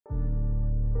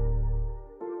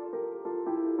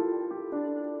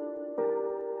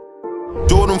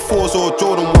Jordan 4s or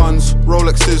Jordan 1s,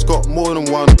 Rolexes got more than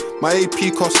one. My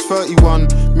AP costs 31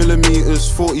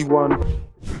 millimeters, 41.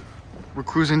 We're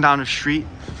cruising down the street.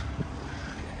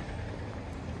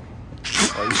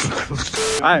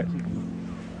 Alright,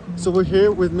 so we're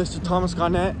here with Mr. Thomas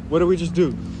Gonnet. What did we just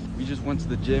do? We just went to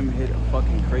the gym, hit a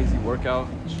fucking crazy workout,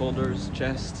 shoulders,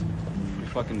 chest. We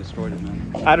fucking destroyed it,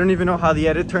 man. I don't even know how the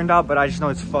edit turned out, but I just know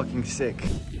it's fucking sick.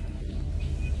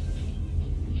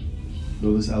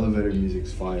 Bro, this elevator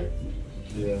music's fire.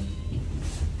 Yeah.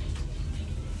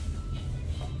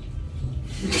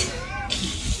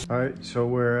 Alright, so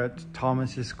we're at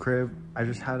Thomas's crib. I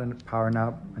just had a power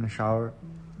nap and a shower.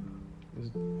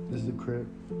 This is the crib.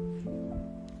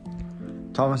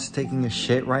 Thomas is taking a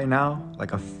shit right now,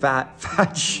 like a fat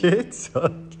shit.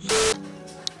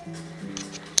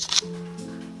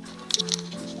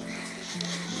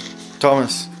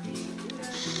 Thomas,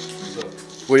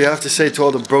 what do you have to say to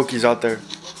all the brokies out there?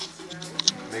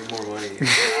 Make more money.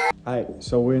 Alright,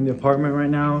 so we're in the apartment right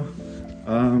now.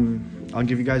 I'll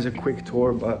give you guys a quick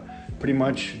tour, but pretty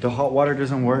much the hot water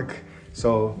doesn't work.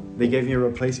 So they gave me a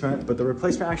replacement, but the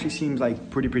replacement actually seems like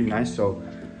pretty nice. So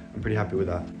I'm pretty happy with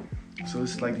that. So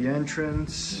this is like the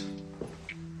entrance,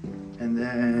 and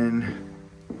then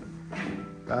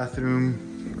bathroom,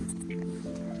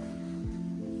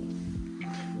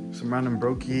 some random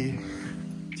brokey,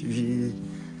 TV,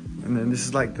 and then this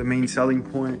is like the main selling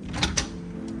point.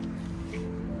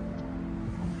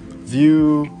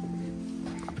 View.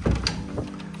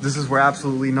 This is where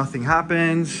absolutely nothing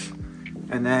happens.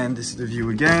 And then this is the view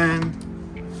again.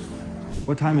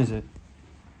 What time is it?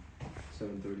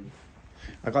 7:30.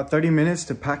 I got 30 minutes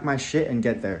to pack my shit and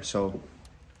get there, so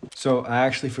I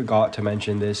actually forgot to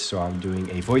mention this, so I'm doing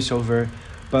a voiceover.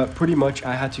 But pretty much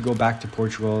I had to go back to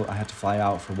Portugal. I had to fly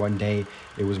out for one day.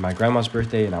 It was my grandma's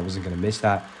birthday and I wasn't gonna miss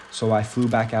that. So I flew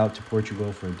back out to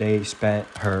Portugal for a day, spent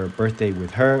her birthday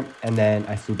with her, and then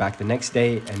I flew back the next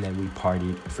day, and then we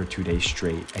partied for 2 days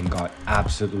straight and got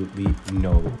absolutely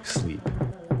no sleep.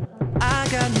 I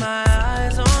got my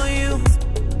eyes on you.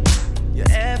 You're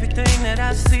everything that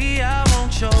I see. I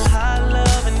want your high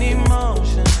love and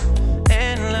emotion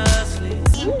endlessly.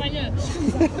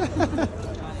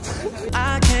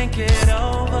 I can't get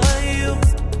over you.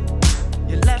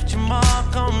 You left your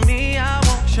mark on me. I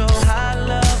want your high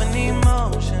love and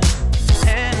emotion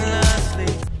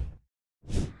endlessly.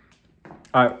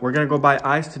 all right, we're gonna go buy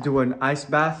ice to do an ice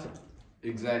bath.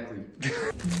 Exactly.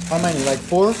 How many? Like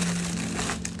 4?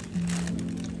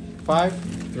 5?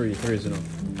 3 is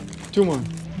enough. 2 more.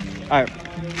 All right,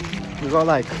 we got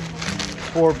like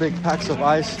 4 big packs of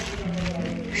ice.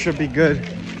 Should be good.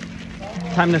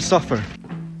 Time to suffer.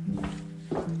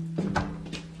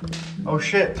 Oh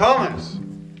shit, Thomas!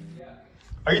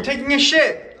 Are you taking a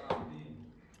shit?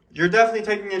 You're definitely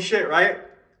taking a shit, right?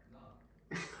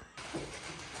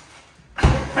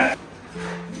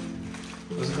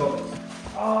 Let's go.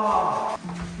 Oh.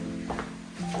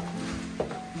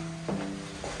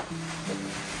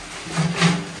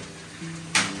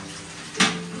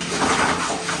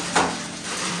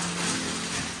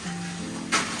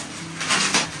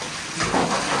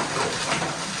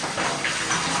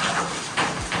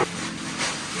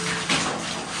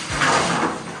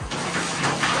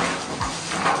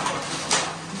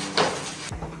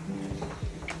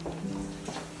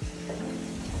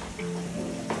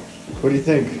 What do you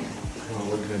think? Oh,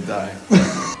 we're gonna die.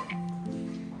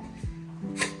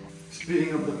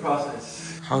 Speeding up the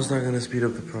process. How's that gonna speed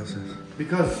up the process?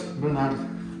 Because, Bernard,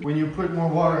 when you put more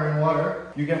water in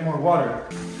water, you get more water.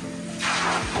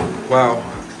 Wow.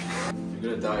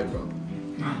 You're gonna die, bro.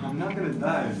 I'm not gonna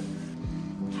die.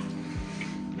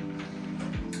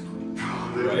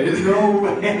 Right? No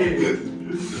way!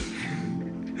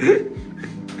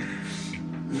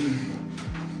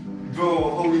 Bro,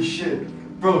 holy shit.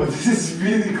 Bro, this is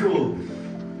really cool.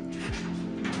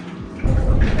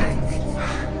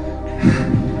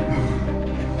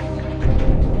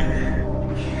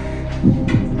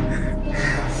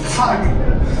 Fuck.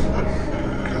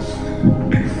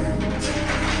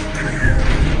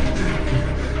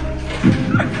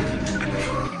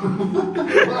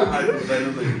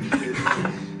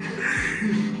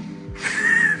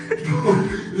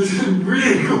 This is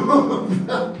really cool.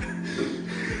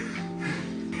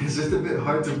 It's just a bit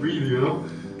hard to breathe, you know?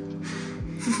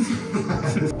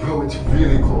 Bro, it's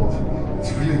really cold.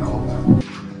 It's really cold.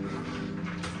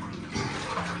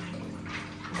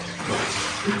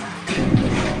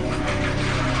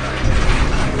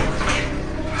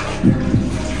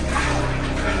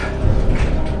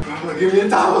 Bro, give me a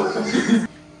towel.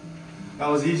 That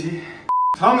was easy.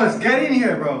 Thomas, get in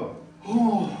here, bro.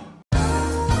 Oh.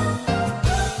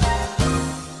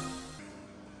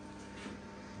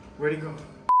 Where'd he go?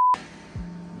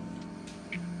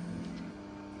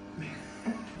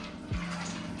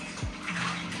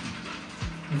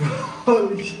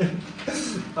 Holy shit.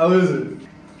 How is it?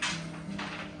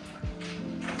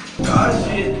 Oh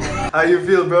shit. How you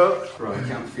feel, bro? Bro, I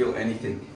can't feel anything.